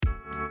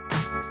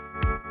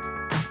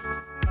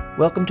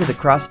Welcome to the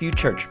Crossview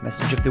Church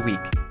Message of the Week.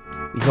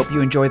 We hope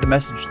you enjoy the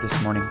message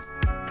this morning.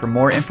 For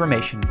more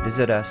information,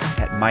 visit us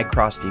at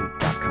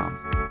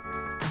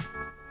mycrossview.com.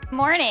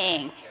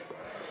 Morning.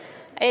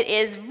 It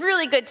is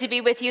really good to be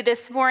with you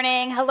this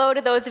morning. Hello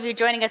to those of you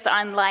joining us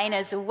online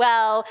as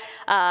well.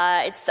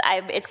 It's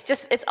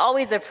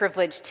always a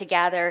privilege to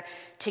gather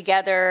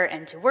together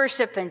and to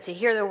worship and to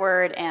hear the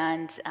word,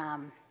 and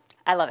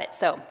I love it.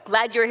 So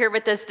glad you're here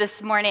with us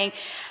this morning.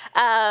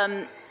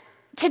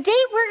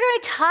 Today we're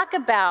going to talk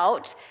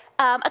about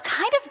a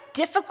kind of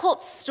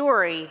difficult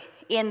story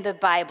in the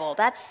Bible.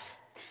 That's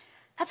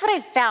what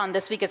I've found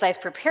this week as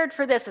I've prepared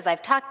for this, as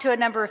I've talked to a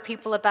number of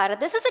people about it.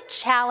 This is a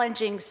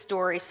challenging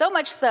story, so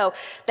much so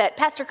that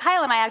Pastor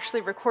Kyle and I actually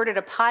recorded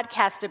a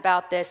podcast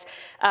about this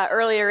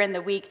earlier in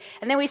the week.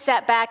 And then we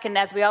sat back and,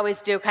 as we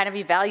always do, kind of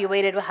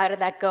evaluated, well, how did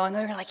that go? And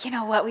we were like, you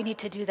know what, we need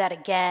to do that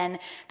again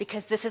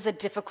because this is a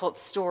difficult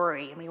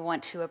story and we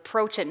want to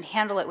approach it and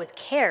handle it with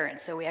care. And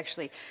so we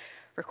actually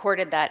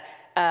recorded that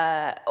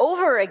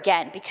over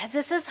again because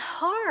this is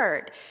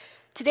hard.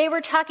 Today we're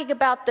talking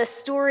about the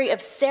story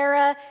of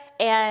Sarah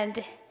and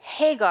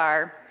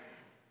Hagar.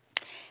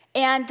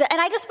 And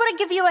I just want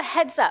to give you a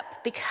heads up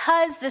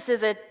because this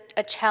is a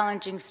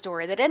challenging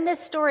story, that in this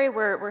story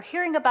we're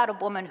hearing about a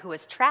woman who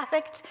was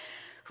trafficked,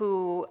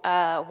 who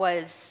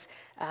was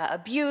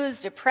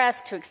abused,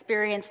 oppressed, who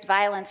experienced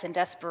violence and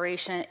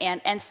desperation.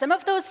 And some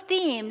of those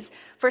themes,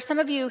 for some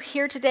of you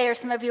here today or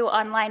some of you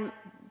online,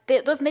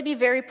 those may be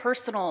very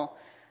personal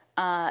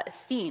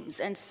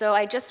themes. And so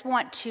I just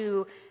want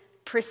to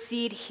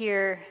proceed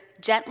here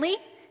gently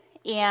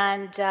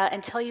and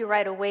tell you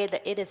right away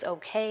that it is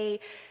okay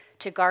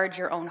to guard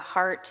your own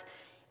heart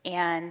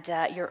and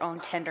your own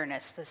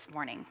tenderness this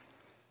morning.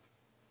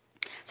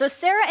 So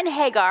Sarah and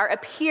Hagar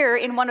appear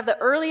in one of the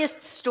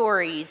earliest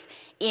stories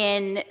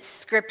in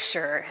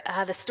Scripture,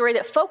 the story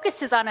that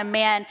focuses on a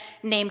man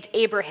named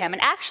Abraham.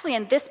 And actually,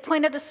 in this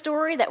point of the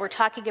story that we're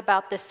talking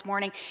about this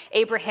morning,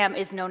 Abraham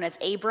is known as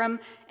Abram,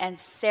 and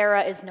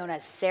Sarah is known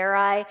as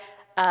Sarai.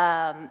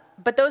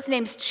 But those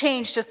names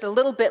change just a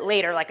little bit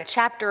later, like a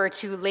chapter or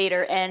two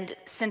later. And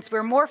since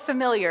we're more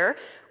familiar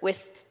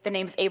with the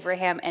names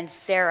Abraham and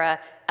Sarah,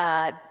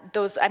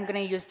 I'm going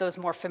to use those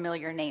more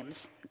familiar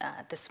names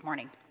this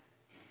morning.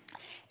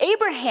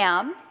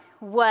 Abraham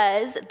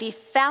was the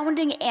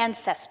founding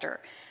ancestor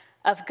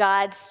of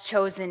God's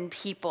chosen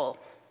people,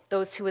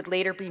 those who would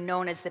later be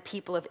known as the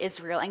people of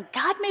Israel. And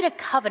God made a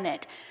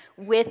covenant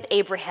with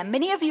Abraham.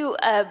 Many of you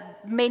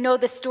may know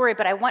this story,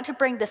 but I want to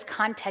bring this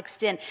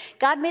context in.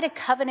 God made a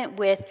covenant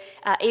with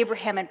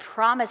Abraham and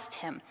promised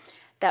him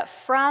that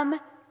from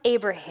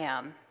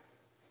Abraham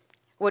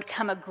would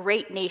come a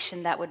great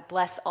nation that would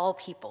bless all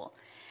people,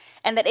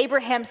 and that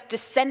Abraham's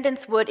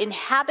descendants would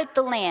inhabit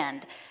the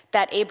land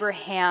that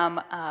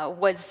Abraham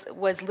was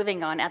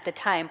living on at the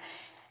time,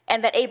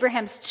 and that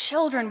Abraham's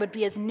children would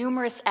be as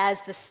numerous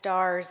as the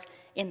stars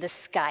in the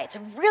sky. It's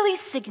a really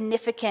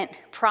significant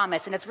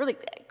promise, and it's really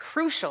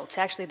crucial to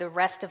actually the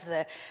rest of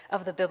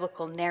the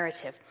biblical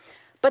narrative.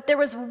 But there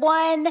was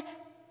one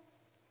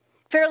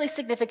fairly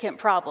significant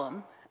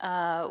problem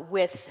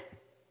with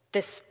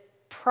this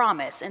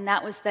promise, and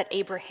that was that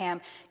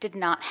Abraham did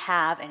not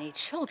have any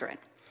children.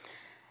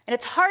 And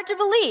it's hard to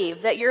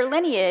believe that your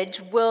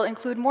lineage will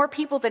include more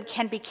people than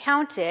can be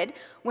counted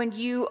when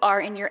you are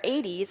in your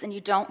 80s and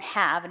you don't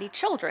have any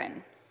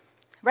children,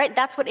 right?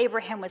 That's what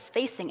Abraham was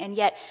facing, and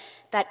yet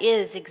that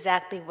is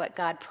exactly what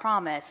God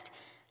promised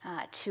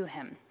to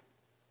him.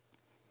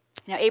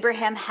 Now,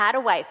 Abraham had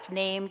a wife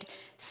named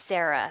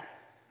Sarah,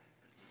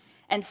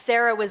 and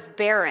Sarah was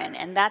barren,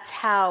 and that's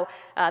how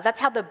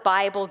the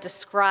Bible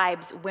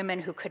describes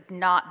women who could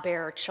not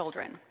bear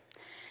children.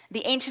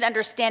 The ancient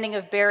understanding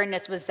of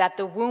barrenness was that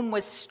the womb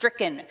was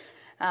stricken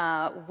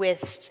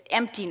with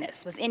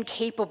emptiness, was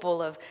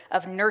incapable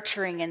of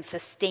nurturing and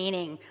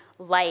sustaining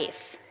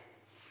life.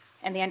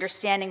 And the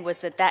understanding was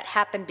that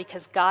happened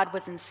because God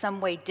was in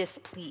some way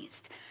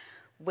displeased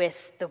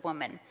with the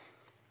woman.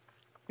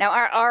 Now,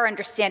 our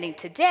understanding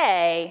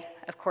today,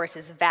 of course,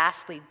 is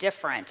vastly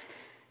different,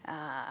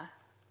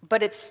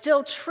 but it's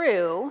still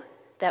true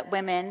that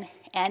women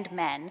and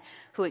men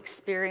who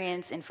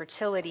experience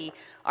infertility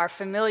are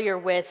familiar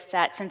with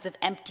that sense of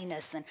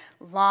emptiness and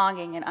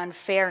longing and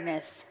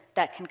unfairness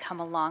that can come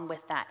along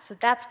with that. So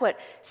that's what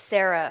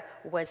Sarah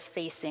was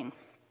facing.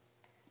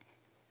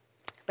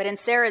 But in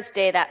Sarah's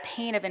day, that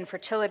pain of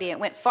infertility, it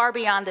went far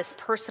beyond this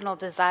personal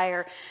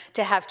desire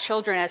to have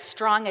children, as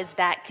strong as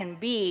that can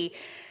be.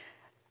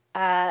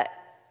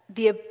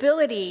 The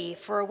ability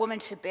for a woman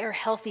to bear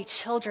healthy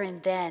children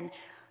then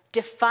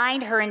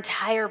defined her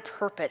entire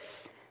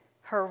purpose,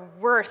 her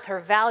worth, her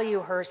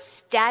value, her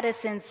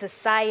status in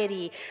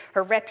society,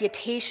 her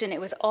reputation. It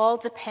was all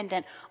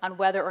dependent on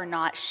whether or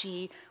not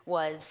she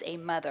was a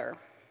mother.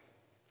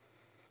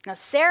 Now,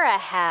 Sarah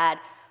had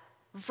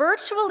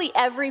virtually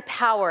every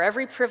power,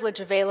 every privilege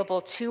available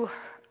to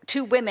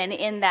two women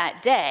in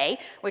that day,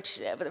 which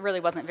really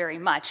wasn't very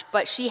much,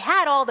 but she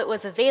had all that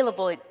was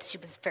available. She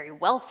was very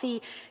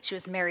wealthy. She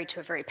was married to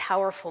a very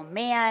powerful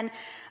man.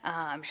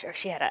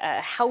 She had a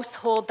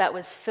household that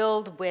was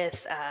filled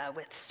with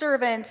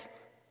servants.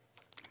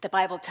 The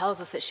Bible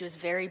tells us that she was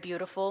very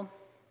beautiful.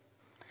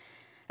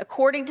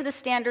 According to the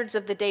standards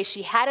of the day,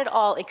 she had it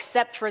all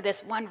except for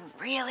this one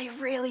really,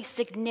 really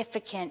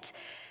significant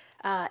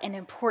and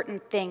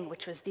important thing,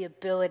 which was the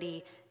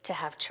ability to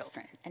have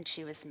children, and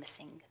she was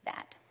missing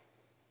that.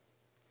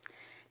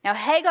 Now,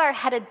 Hagar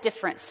had a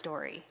different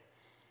story.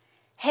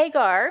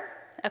 Hagar,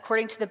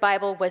 according to the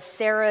Bible, was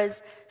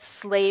Sarah's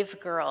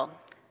slave girl.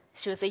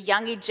 She was a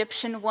young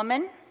Egyptian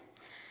woman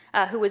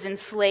who was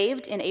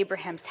enslaved in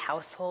Abraham's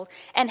household,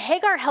 and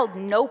Hagar held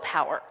no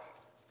power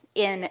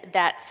in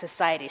that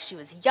society. She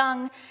was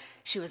young,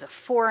 she was a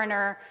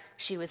foreigner,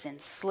 she was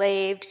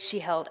enslaved, she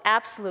held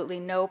absolutely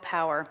no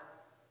power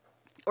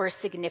or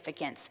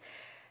significance.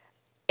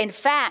 In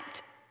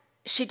fact,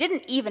 she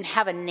didn't even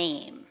have a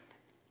name.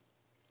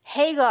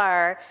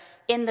 Hagar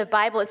in the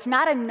Bible, it's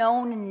not a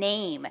known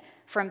name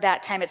from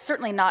that time. It's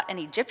certainly not an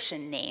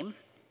Egyptian name.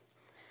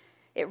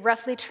 It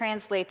roughly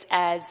translates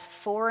as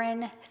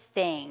foreign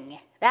thing.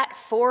 That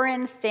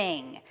foreign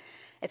thing,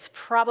 it's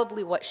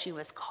probably what she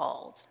was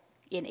called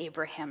in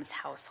Abraham's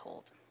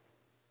household.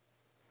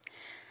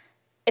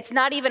 It's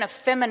not even a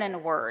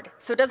feminine word,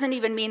 so it doesn't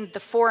even mean the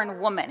foreign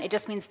woman. It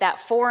just means that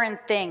foreign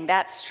thing,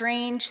 that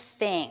strange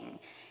thing.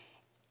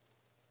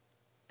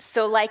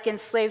 So like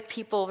enslaved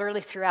people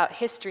really throughout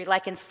history,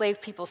 like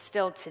enslaved people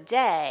still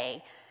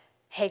today,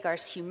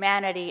 Hagar's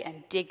humanity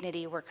and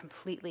dignity were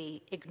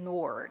completely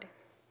ignored.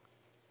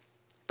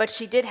 But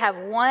she did have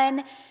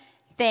one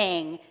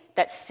thing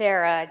that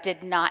Sarah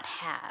did not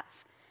have,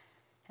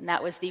 and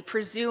that was the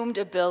presumed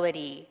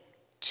ability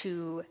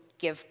to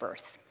give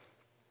birth.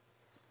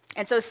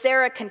 And so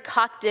Sarah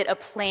concocted a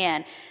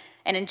plan.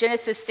 And in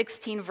Genesis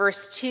 16,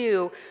 verse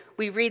 2,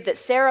 we read that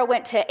Sarah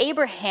went to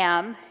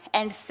Abraham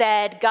and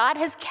said, God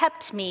has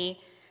kept me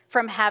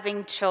from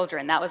having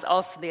children. That was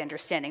also the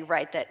understanding,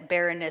 right, that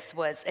barrenness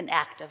was an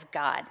act of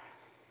God.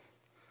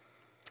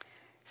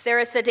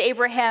 Sarah said to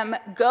Abraham,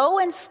 go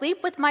and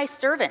sleep with my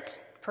servant.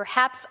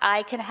 Perhaps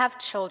I can have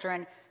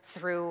children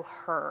through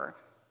her.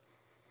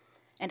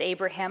 And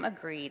Abraham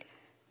agreed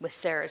with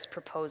Sarah's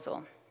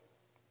proposal.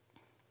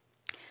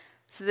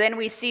 So then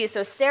we see,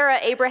 Sarah,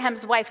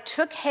 Abraham's wife,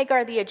 took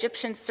Hagar, the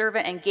Egyptian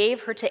servant, and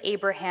gave her to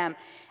Abraham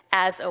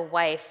as a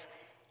wife.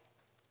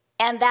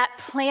 And that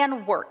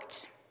plan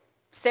worked.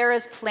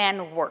 Sarah's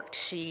plan worked.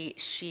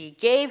 She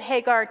gave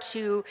Hagar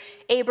to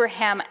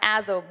Abraham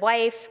as a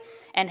wife,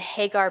 and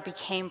Hagar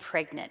became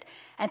pregnant.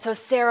 And so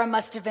Sarah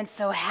must have been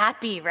so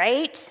happy,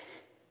 right?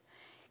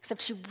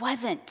 Except she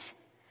wasn't.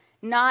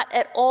 Not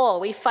at all.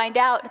 We find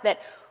out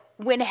that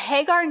when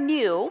Hagar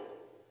knew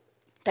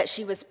that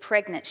she was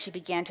pregnant, she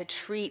began to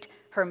treat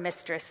her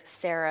mistress,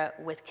 Sarah,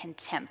 with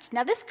contempt.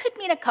 Now, this could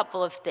mean a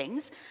couple of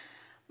things.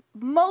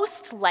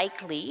 Most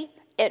likely,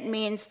 it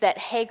means that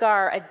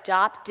Hagar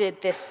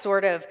adopted this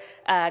sort of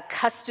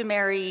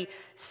customary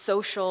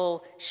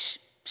social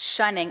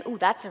shunning. Ooh,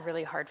 that's a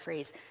really hard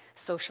phrase,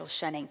 social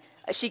shunning.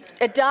 She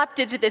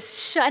adopted this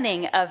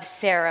shunning of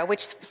Sarah,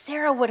 which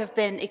Sarah would have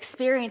been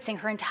experiencing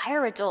her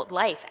entire adult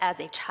life as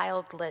a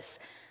childless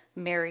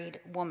married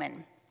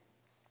woman.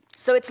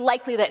 So it's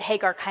likely that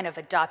Hagar kind of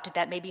adopted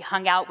that, maybe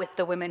hung out with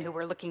the women who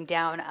were looking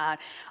down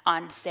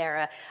on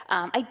Sarah.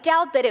 I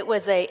doubt that it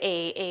was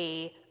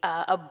a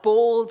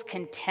bold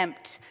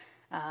contempt.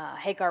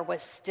 Hagar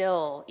was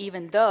still,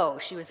 even though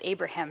she was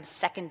Abraham's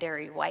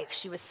secondary wife,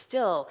 she was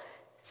still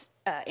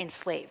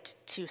enslaved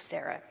to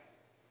Sarah.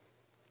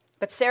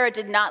 But Sarah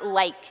did not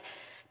like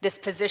this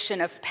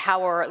position of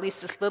power, or at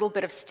least this little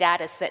bit of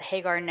status that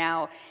Hagar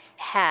now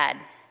had.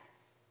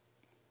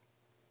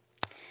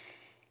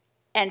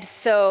 And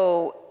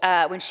so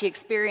when she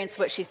experienced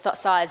what she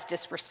saw as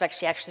disrespect,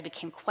 she actually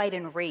became quite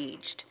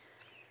enraged.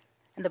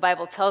 And the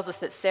Bible tells us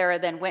that Sarah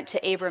then went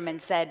to Abram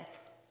and said,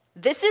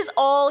 this is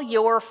all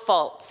your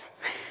fault.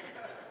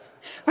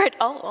 Right?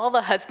 All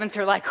the husbands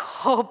are like,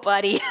 oh,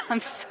 buddy,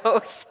 I'm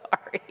so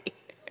sorry.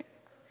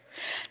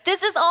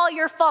 This is all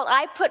your fault.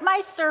 I put my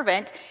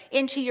servant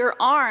into your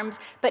arms,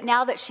 but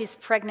now that she's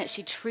pregnant,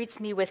 she treats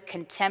me with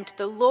contempt.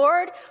 The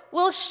Lord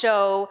will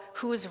show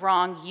who's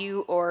wrong,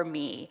 you or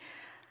me.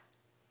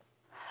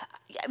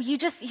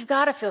 You've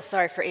got to feel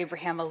sorry for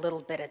Abraham a little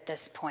bit at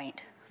this point,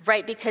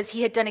 right? Because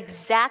he had done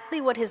exactly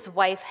what his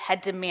wife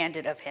had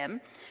demanded of him,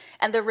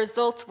 and the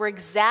results were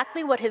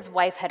exactly what his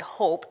wife had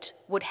hoped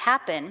would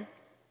happen.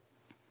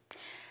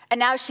 And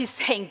now she's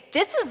saying,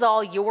 this is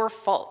all your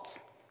fault.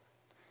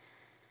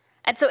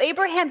 And so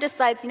Abraham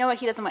decides, you know what,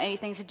 he doesn't want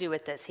anything to do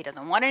with this. He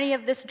doesn't want any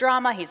of this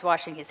drama. He's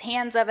washing his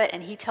hands of it,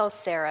 and he tells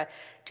Sarah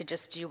to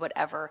just do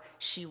whatever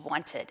she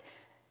wanted.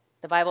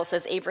 The Bible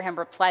says Abraham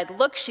replied,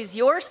 look, she's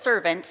your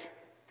servant,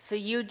 so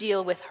you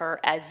deal with her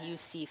as you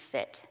see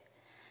fit.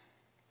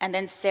 And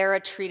then Sarah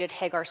treated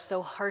Hagar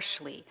so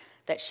harshly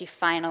that she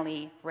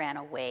finally ran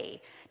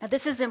away. Now,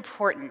 this is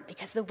important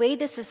because the way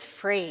this is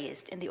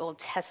phrased in the Old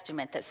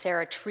Testament, that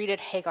Sarah treated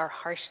Hagar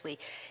harshly,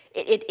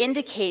 it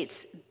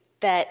indicates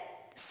that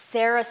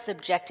Sarah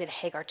subjected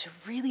Hagar to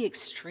really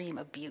extreme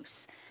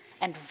abuse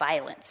and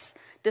violence.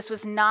 This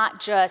was not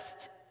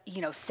just,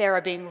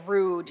 Sarah being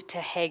rude to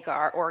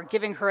Hagar or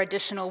giving her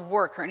additional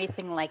work or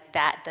anything like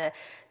that.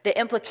 The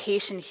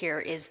implication here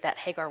is that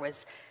Hagar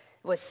was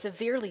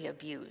severely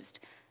abused,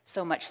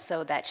 so much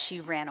so that she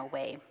ran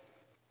away.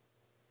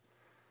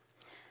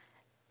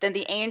 Then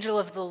the angel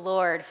of the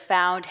Lord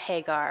found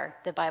Hagar,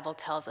 the Bible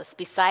tells us,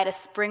 beside a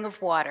spring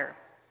of water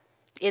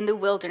in the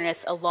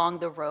wilderness along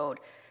the road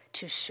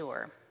to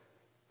Shur.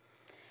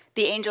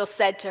 The angel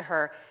said to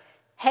her,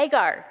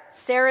 "Hagar,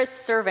 Sarah's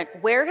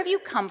servant, where have you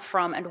come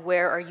from and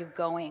where are you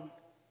going?"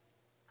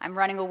 "I'm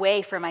running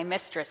away from my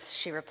mistress,"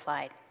 she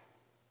replied.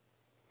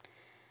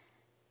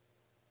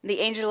 The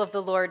angel of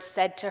the Lord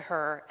said to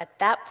her at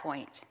that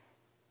point,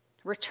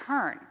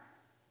 "Return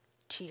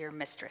to your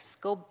mistress.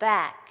 Go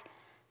back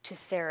to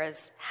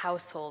Sarah's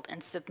household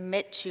and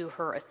submit to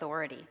her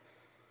authority."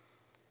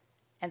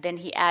 And then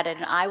he added,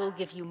 "And I will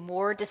give you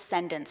more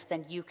descendants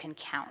than you can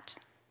count."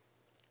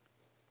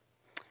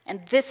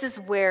 And this is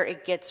where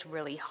it gets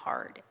really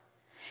hard.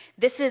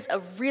 This is a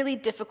really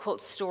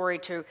difficult story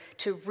to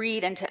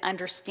read and to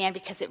understand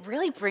because it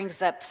really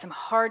brings up some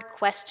hard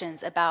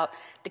questions about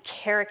the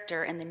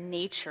character and the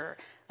nature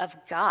of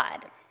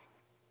God.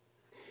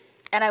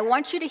 And I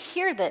want you to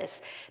hear this,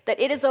 that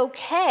it is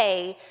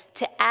okay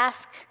to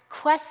ask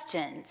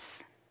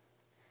questions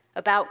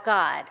about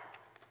God.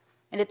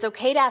 And it's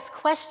okay to ask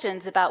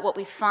questions about what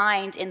we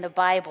find in the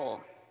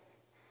Bible.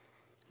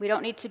 We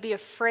don't need to be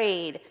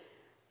afraid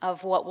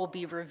of what will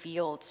be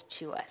revealed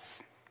to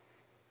us.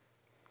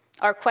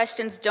 Our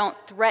questions don't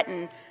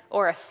threaten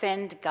or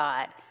offend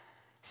God.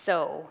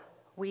 So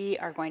we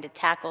are going to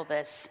tackle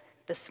this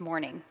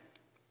morning.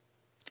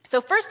 So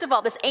first of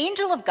all, this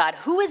angel of God,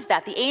 who is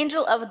that? The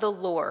angel of the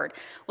Lord.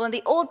 Well, in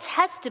the Old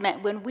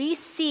Testament, when we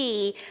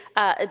see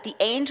the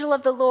angel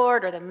of the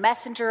Lord or the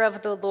messenger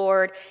of the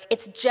Lord,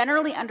 it's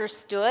generally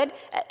understood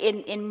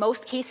in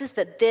most cases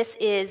that this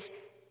is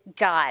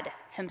God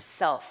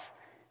himself.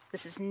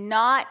 This is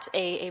not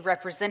a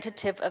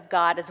representative of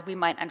God as we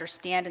might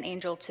understand an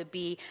angel to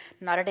be,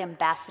 not an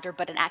ambassador,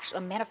 but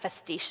a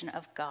manifestation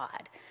of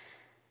God.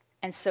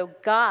 And so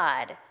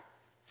God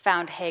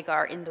found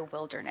Hagar in the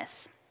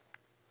wilderness.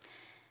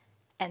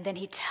 And then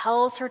he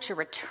tells her to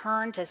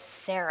return to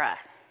Sarah.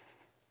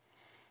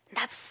 And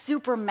that's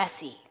super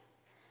messy,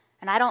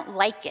 and I don't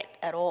like it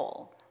at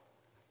all.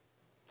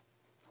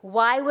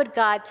 Why would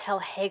God tell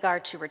Hagar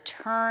to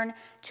return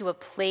to a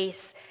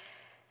place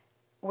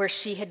where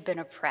she had been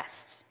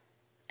oppressed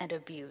and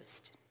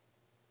abused,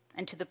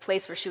 and to the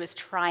place where she was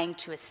trying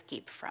to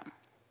escape from?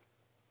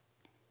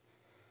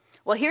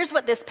 Well, here's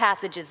what this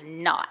passage is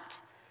not.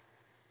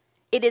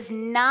 It is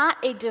not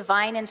a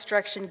divine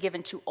instruction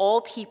given to all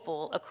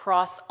people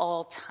across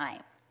all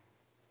time.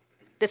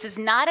 This is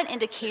not an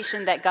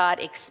indication that God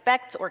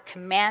expects or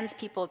commands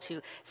people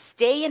to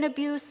stay in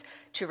abuse,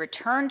 to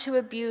return to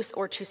abuse,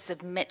 or to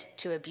submit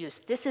to abuse.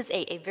 This is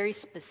a very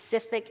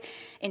specific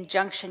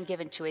injunction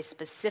given to a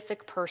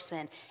specific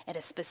person at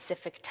a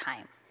specific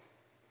time.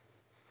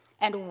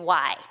 And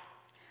why?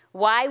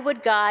 Why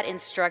would God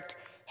instruct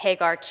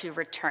Hagar to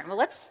return? Well,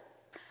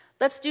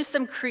 let's do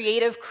some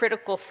creative,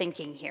 critical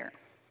thinking here.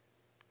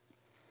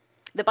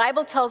 The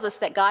Bible tells us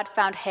that God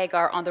found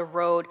Hagar on the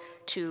road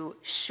to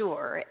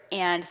Shur,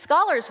 and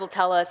scholars will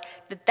tell us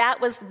that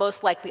that was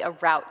most likely a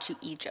route to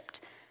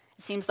Egypt.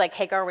 It seems like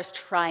Hagar was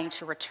trying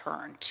to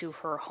return to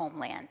her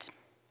homeland.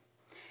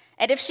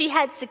 And if she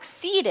had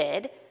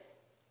succeeded,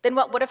 then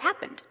what would have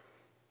happened?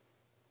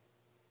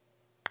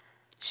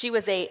 She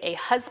was a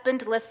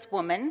husbandless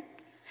woman.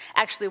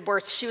 Actually,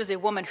 worse, she was a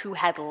woman who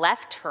had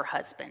left her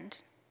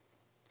husband.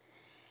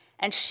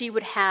 And she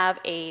would have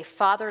a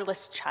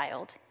fatherless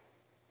child.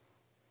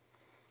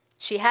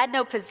 She had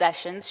no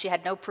possessions, she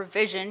had no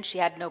provision, she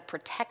had no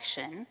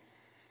protection.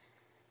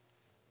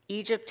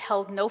 Egypt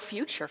held no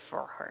future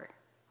for her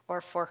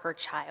or for her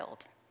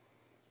child.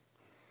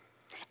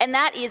 And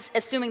that is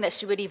assuming that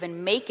she would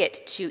even make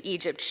it to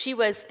Egypt. She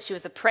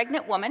was a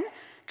pregnant woman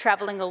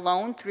traveling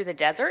alone through the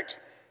desert.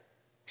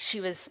 She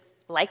was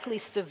likely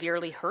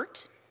severely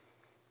hurt.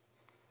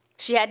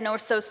 She had no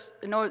source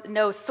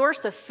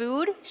of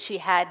food. She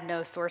had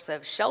no source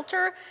of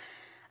shelter.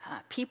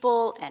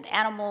 People and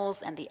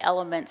animals and the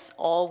elements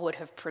all would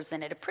have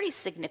presented a pretty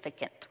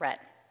significant threat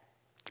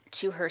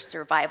to her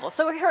survival.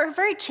 So her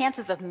very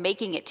chances of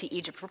making it to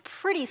Egypt were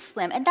pretty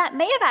slim, and that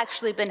may have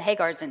actually been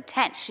Hagar's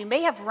intent. She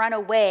may have run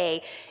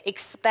away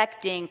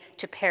expecting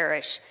to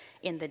perish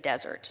in the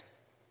desert.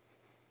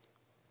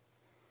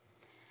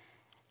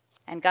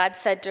 And God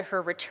said to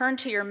her, "Return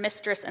to your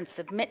mistress and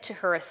submit to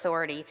her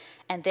authority."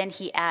 And then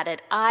he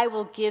added, "I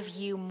will give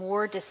you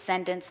more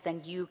descendants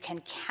than you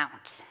can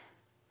count."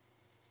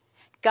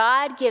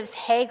 God gives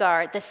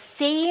Hagar the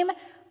same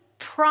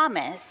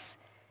promise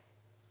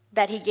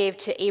that he gave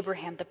to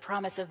Abraham, the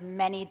promise of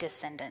many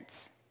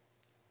descendants.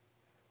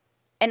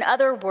 In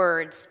other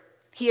words,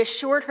 he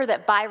assured her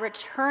that by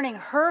returning,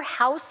 her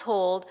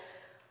household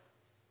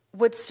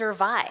would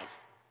survive.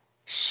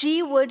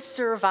 She would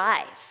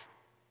survive.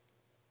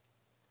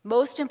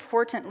 Most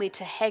importantly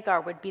to Hagar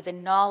would be the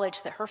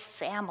knowledge that her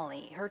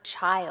family, her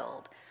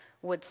child,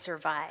 would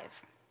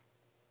survive.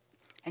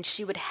 And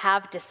she would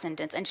have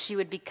descendants, and she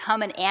would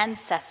become an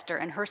ancestor,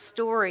 and her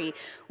story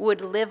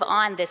would live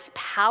on. This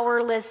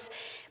powerless,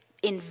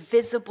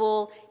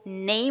 invisible,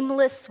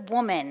 nameless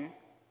woman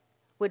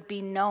would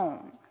be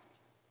known.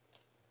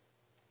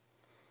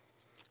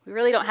 We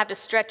really don't have to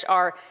stretch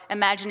our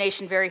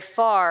imagination very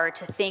far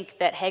to think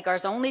that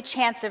Hagar's only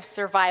chance of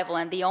survival,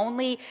 and the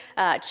only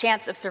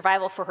chance of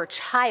survival for her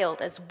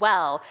child as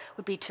well,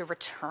 would be to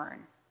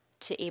return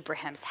to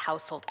Abraham's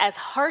household. As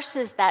harsh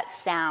as that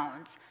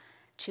sounds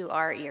to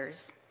our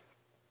ears,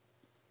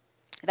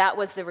 that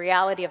was the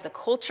reality of the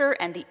culture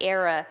and the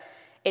era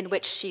in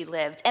which she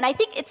lived. And I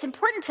think it's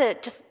important to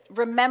just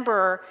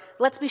remember,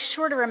 let's be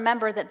sure to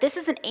remember that this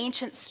is an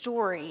ancient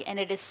story, and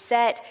it is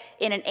set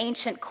in an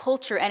ancient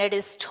culture, and it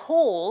is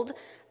told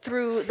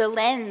through the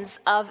lens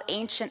of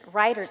ancient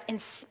writers,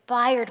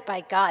 inspired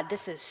by God.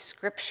 This is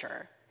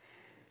scripture,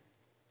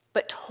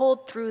 but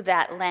told through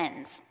that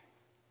lens.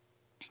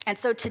 And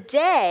so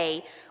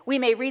today, we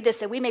may read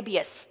this and we may be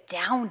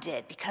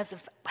astounded because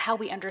of how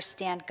we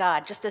understand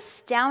God, just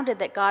astounded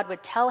that God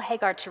would tell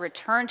Hagar to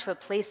return to a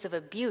place of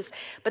abuse.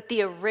 But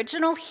the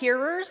original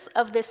hearers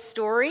of this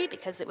story,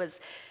 because it was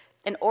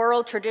an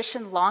oral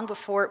tradition long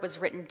before it was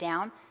written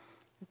down,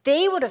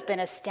 they would have been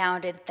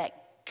astounded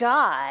that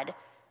God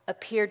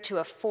appeared to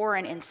a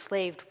foreign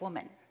enslaved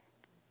woman.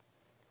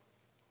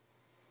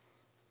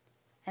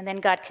 And then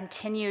God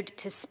continued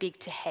to speak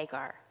to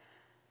Hagar.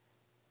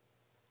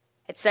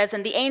 It says,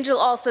 "And the angel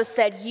also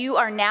said, 'You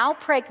are now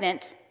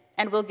pregnant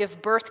and will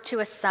give birth to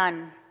a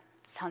son.'"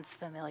 Sounds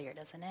familiar,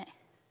 doesn't it?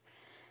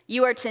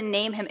 "You are to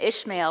name him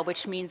Ishmael,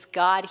 which means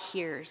God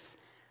hears,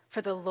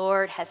 for the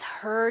Lord has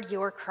heard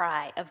your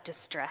cry of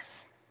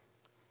distress.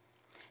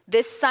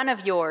 This son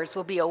of yours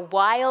will be a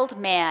wild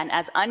man,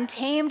 as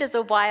untamed as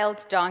a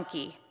wild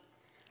donkey."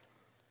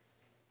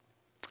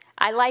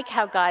 I like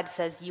how God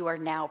says, "You are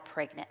now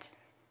pregnant."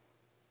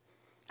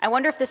 I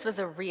wonder if this was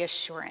a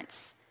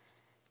reassurance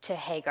to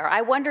Hagar.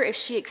 I wonder if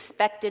she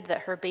expected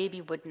that her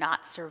baby would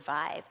not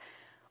survive,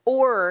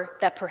 or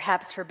that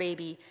perhaps her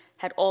baby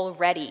had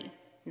already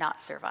not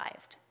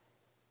survived.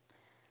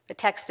 The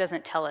text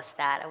doesn't tell us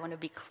that. I want to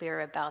be clear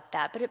about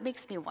that, but it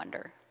makes me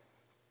wonder.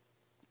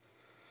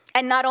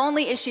 And not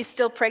only is she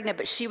still pregnant,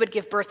 but she would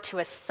give birth to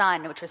a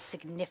son, which was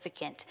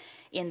significant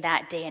in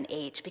that day and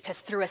age, because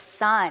through a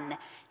son,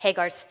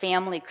 Hagar's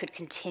family could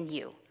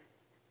continue.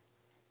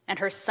 And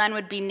her son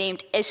would be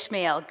named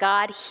Ishmael,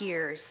 God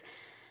hears,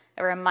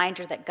 a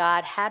reminder that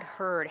God had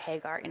heard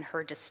Hagar in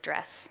her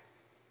distress.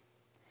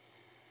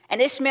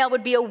 And Ishmael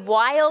would be a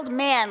wild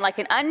man, like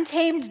an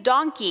untamed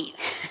donkey.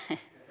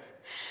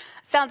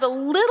 Sounds a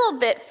little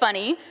bit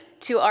funny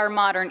to our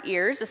modern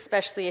ears,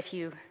 especially if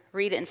you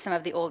read it in some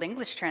of the Old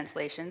English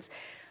translations.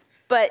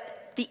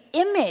 But the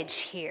image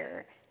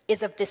here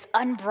is of this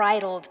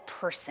unbridled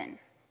person,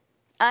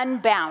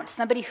 unbound,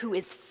 somebody who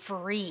is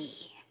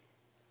free.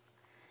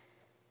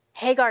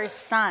 Hagar's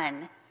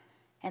son,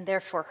 and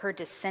therefore her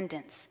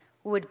descendants,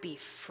 would be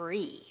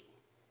free.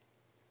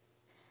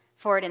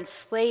 For an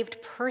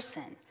enslaved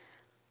person,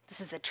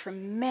 this is a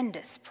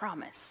tremendous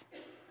promise.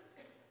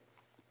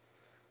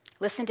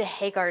 Listen to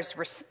Hagar's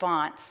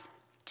response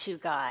to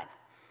God.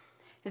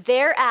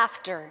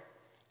 Thereafter,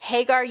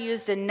 Hagar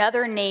used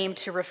another name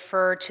to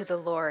refer to the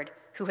Lord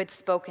who had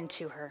spoken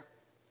to her.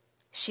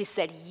 She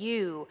said,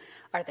 "You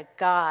are the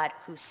God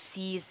who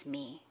sees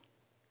me."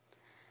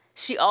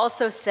 She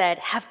also said,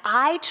 "Have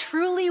I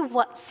truly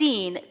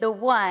seen the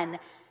one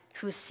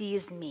who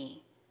sees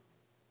me?"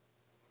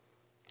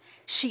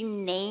 She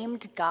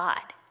named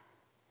God.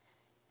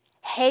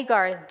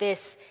 Hagar,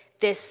 this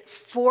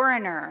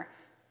foreigner,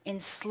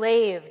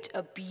 enslaved,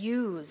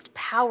 abused,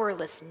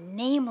 powerless,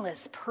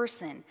 nameless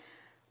person,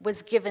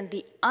 was given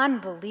the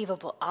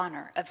unbelievable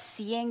honor of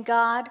seeing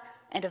God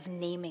and of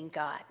naming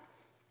God.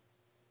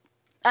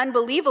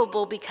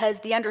 Unbelievable because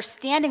the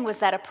understanding was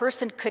that a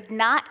person could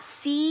not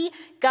see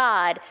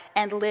God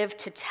and live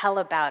to tell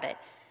about it.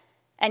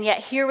 And yet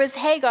here was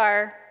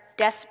Hagar,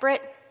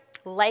 desperate,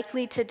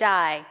 likely to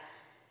die,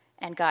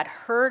 and God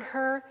heard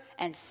her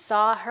and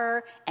saw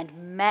her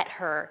and met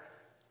her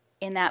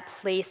in that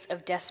place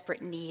of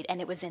desperate need,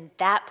 and it was in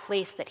that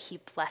place that he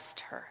blessed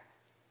her.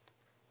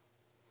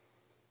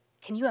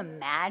 Can you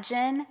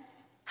imagine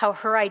how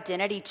her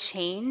identity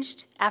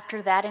changed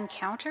after that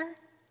encounter?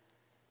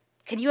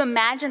 Can you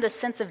imagine the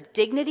sense of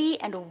dignity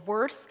and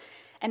worth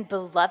and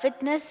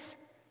belovedness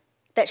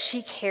that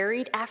she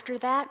carried after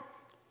that?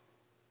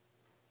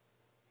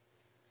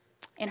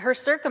 In her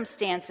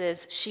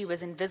circumstances, she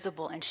was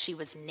invisible and she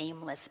was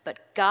nameless,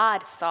 but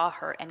God saw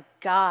her and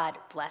God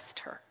blessed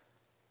her.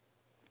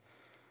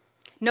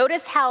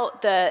 Notice how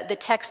the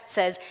text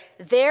says,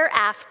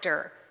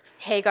 thereafter,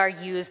 Hagar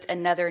used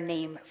another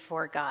name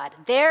for God.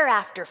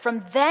 Thereafter,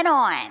 from then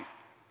on,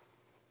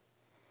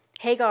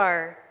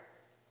 Hagar's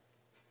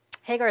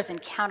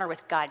encounter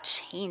with God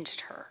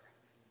changed her.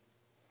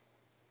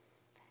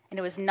 And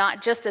it was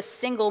not just a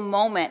single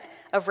moment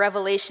of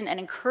revelation and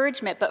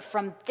encouragement, but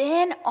from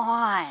then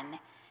on,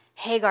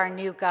 Hagar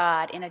knew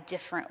God in a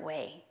different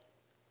way.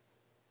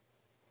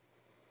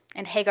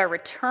 And Hagar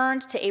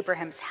returned to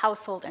Abraham's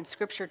household, and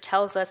Scripture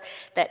tells us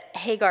that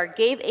Hagar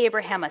gave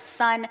Abraham a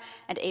son,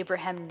 and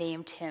Abraham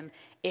named him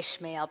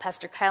Ishmael.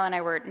 Pastor Kyle and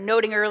I were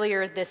noting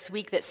earlier this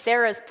week that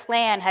Sarah's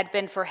plan had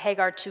been for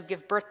Hagar to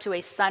give birth to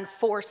a son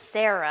for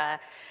Sarah.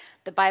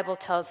 The Bible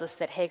tells us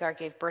that Hagar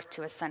gave birth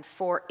to a son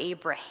for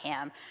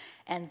Abraham,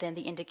 and then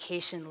the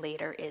indication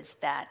later is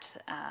that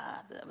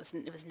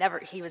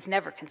he was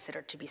never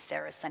considered to be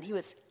Sarah's son. He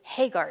was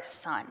Hagar's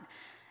son,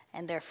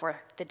 and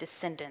therefore the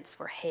descendants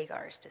were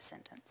Hagar's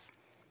descendants.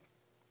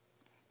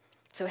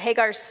 So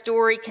Hagar's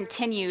story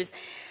continues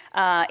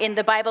in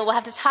the Bible. We'll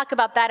have to talk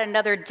about that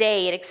another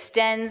day. It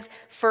extends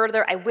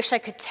further. I wish I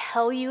could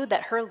tell you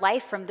that her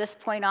life from this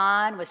point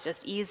on was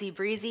just easy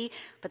breezy,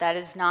 but that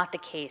is not the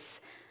case.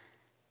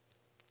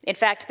 In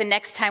fact, the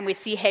next time we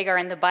see Hagar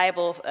in the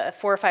Bible, 4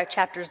 or 5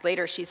 chapters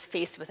later, she's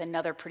faced with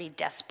another pretty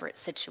desperate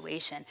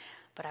situation.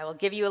 But I will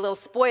give you a little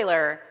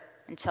spoiler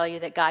and tell you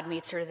that God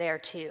meets her there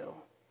too.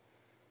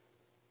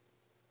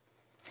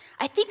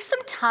 I think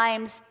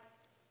sometimes,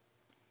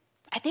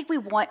 we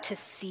want to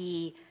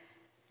see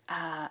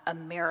a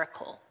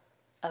miracle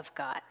of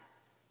God.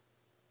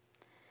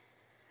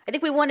 I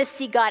think we want to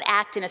see God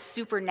act in a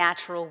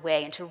supernatural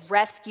way and to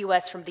rescue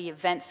us from the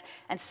events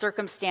and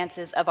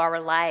circumstances of our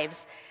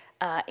lives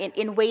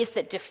in ways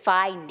that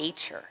defy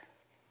nature.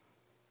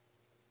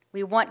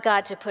 We want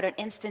God to put an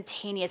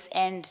instantaneous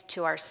end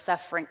to our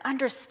suffering,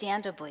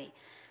 understandably.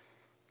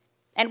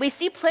 And we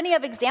see plenty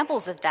of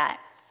examples of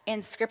that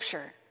in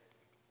Scripture.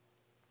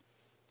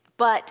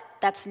 But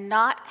that's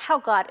not how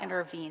God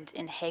intervened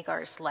in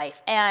Hagar's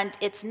life. And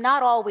it's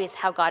not always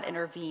how God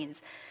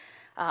intervenes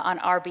on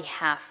our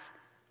behalf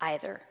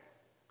either.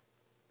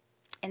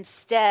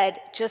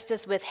 Instead, just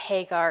as with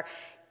Hagar,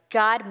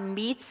 God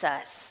meets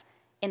us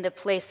in the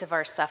place of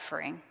our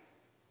suffering,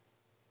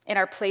 in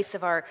the place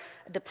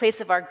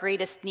of our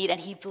greatest need, and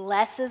he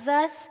blesses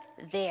us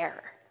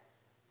there.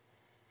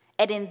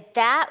 And in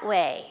that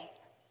way,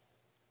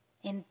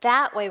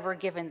 we're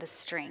given the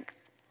strength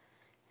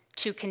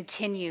to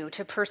continue,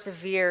 to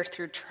persevere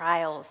through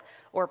trials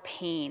or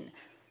pain,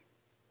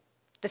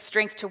 the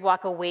strength to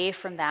walk away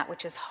from that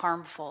which is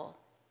harmful,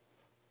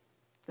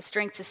 the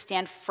strength to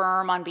stand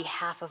firm on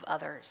behalf of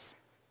others.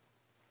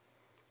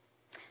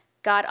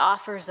 God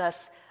offers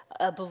us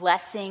a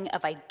blessing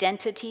of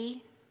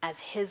identity as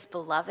his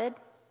beloved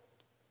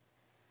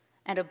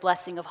and a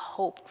blessing of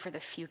hope for the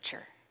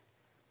future.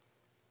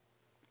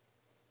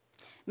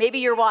 Maybe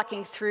you're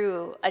walking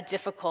through a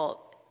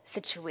difficult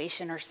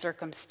situation or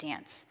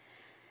circumstance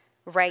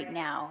right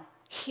now.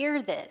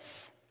 Hear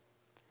this.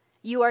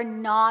 You are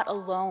not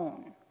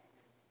alone.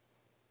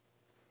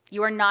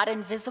 You are not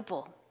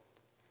invisible.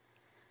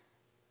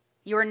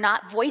 You are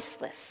not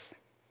voiceless.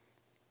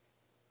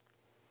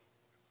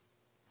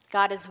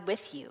 God is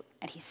with you,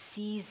 and he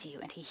sees you,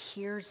 and he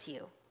hears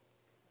you.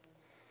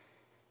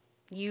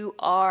 You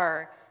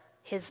are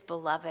his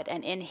beloved,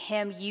 and in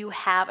him you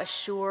have a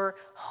sure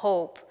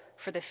hope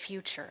for the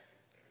future.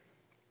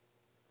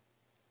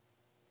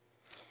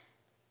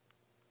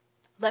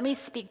 Let me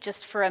speak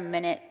just for a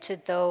minute to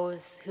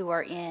those who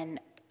are in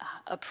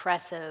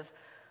oppressive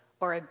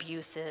or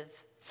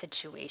abusive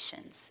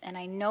situations. And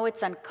I know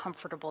it's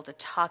uncomfortable to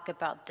talk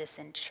about this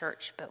in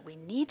church, but we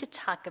need to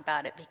talk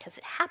about it because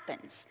it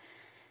happens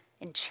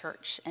in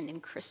church and in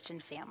Christian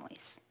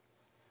families.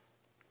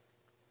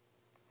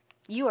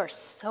 You are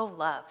so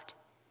loved,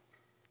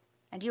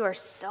 and you are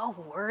so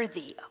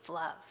worthy of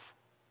love.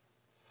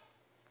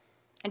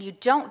 And you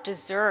don't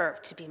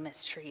deserve to be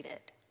mistreated.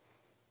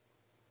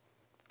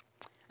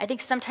 I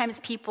think sometimes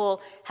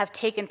people have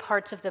taken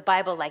parts of the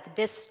Bible, like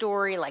this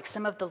story, like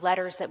some of the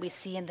letters that we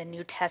see in the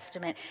New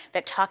Testament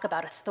that talk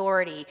about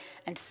authority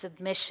and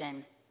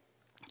submission,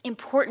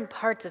 important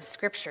parts of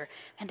Scripture,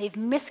 and they've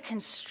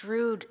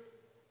misconstrued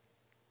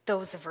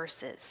those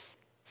verses,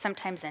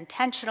 sometimes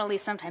intentionally,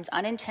 sometimes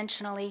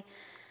unintentionally,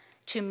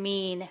 to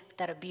mean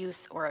that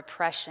abuse or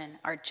oppression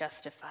are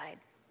justified.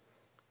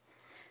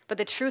 But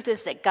the truth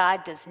is that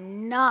God does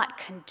not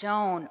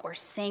condone or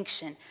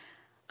sanction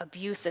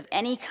abuse of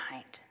any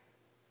kind,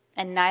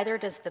 and neither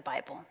does the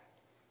Bible.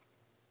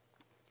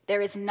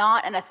 There is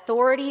not an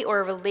authority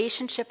or a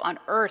relationship on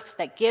earth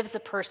that gives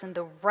a person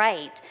the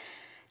right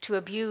to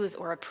abuse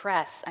or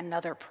oppress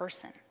another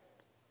person.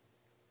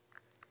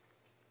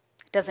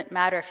 It doesn't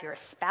matter if you're a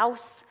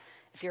spouse,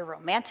 if you're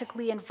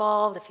romantically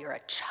involved, if you're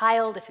a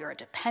child, if you're a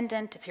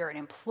dependent, if you're an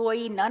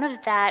employee, none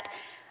of that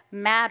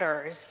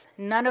matters.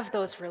 None of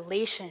those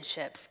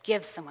relationships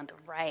give someone the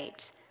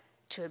right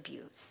to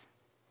abuse.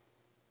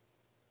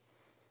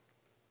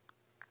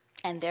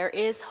 And there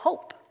is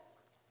hope.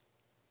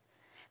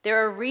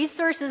 There are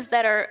resources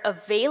that are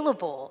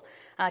available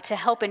to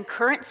help in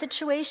current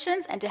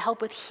situations and to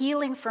help with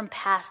healing from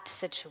past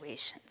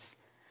situations.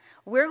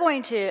 We're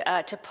going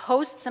to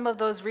post some of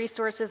those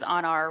resources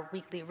on our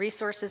weekly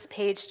resources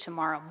page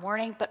tomorrow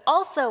morning, but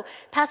also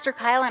Pastor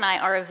Kyle and I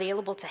are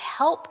available to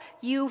help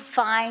you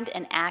find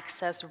and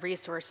access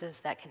resources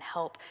that can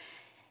help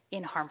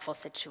in harmful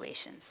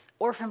situations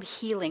or from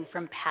healing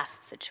from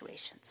past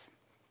situations.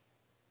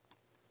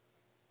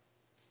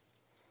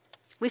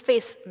 We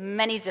face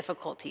many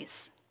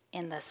difficulties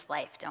in this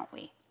life, don't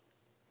we?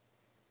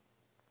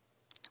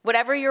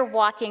 Whatever you're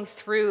walking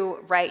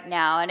through right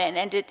now, and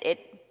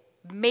it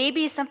may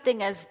be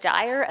something as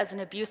dire as an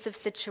abusive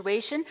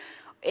situation.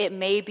 It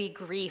may be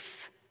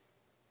grief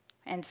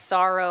and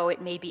sorrow.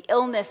 It may be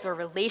illness or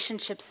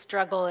relationship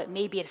struggle. It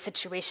may be a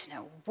situation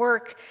at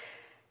work,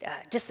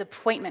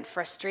 disappointment,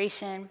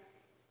 frustration.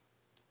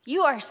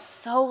 You are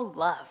so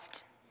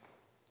loved.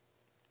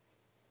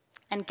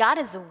 And God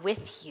is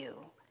with you.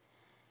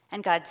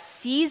 And God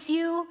sees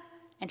you,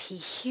 and he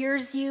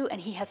hears you,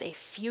 and he has a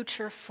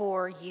future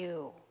for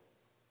you.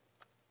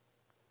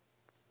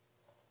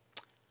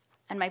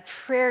 And my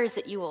prayer is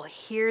that you will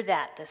hear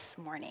that this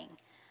morning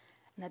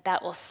and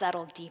that will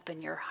settle deep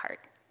in your heart.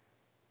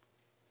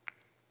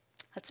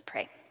 Let's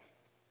pray.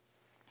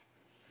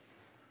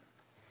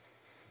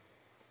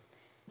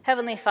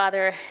 Heavenly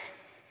Father,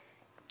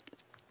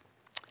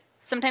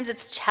 sometimes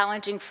it's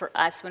challenging for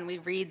us when we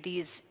read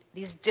these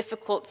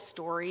difficult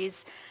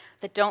stories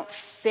that don't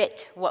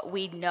fit what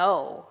we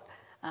know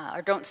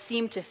or don't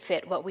seem to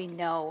fit what we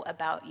know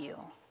about you.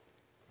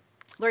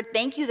 Lord,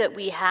 thank you that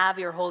we have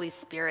your Holy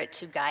Spirit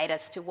to guide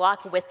us, to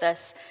walk with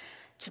us,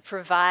 to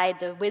provide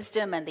the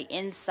wisdom and the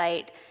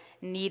insight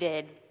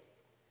needed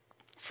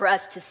for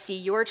us to see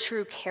your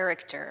true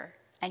character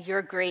and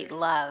your great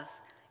love,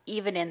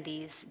 even in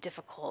these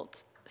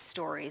difficult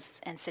stories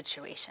and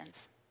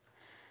situations.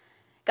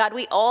 God,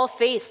 we all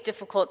face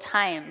difficult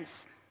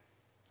times,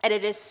 and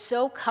it is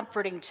so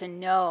comforting to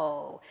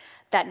know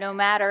that no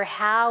matter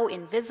how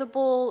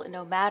invisible,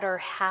 no matter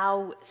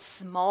how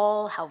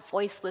small, how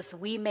voiceless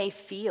we may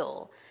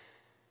feel,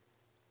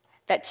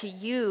 that to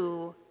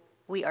you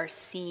we are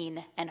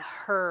seen and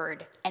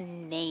heard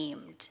and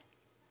named,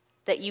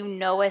 that you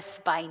know us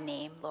by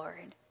name,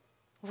 Lord.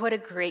 What a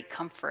great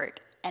comfort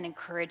and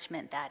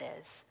encouragement that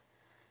is.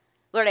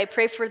 Lord, I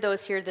pray for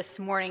those here this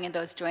morning and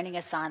those joining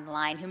us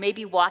online who may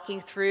be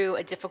walking through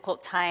a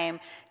difficult time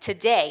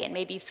today and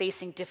may be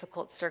facing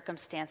difficult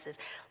circumstances.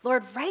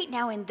 Lord, right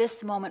now in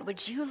this moment,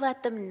 would you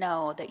let them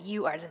know that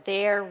you are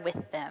there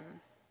with them,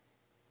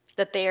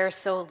 that they are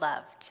so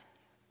loved?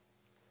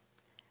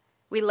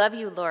 We love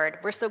you, Lord.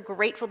 We're so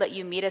grateful that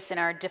you meet us in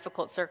our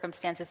difficult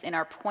circumstances, in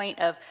our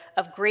point of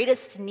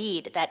greatest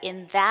need, that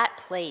in that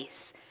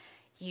place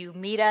you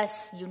meet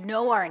us, you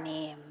know our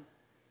name,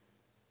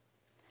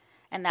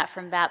 and that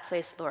from that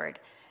place, Lord,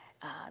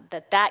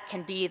 that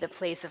can be the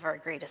place of our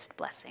greatest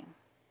blessing.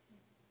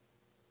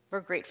 We're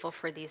grateful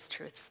for these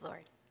truths,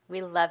 Lord.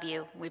 We love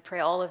you. We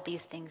pray all of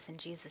these things in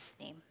Jesus'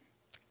 name.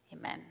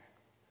 Amen.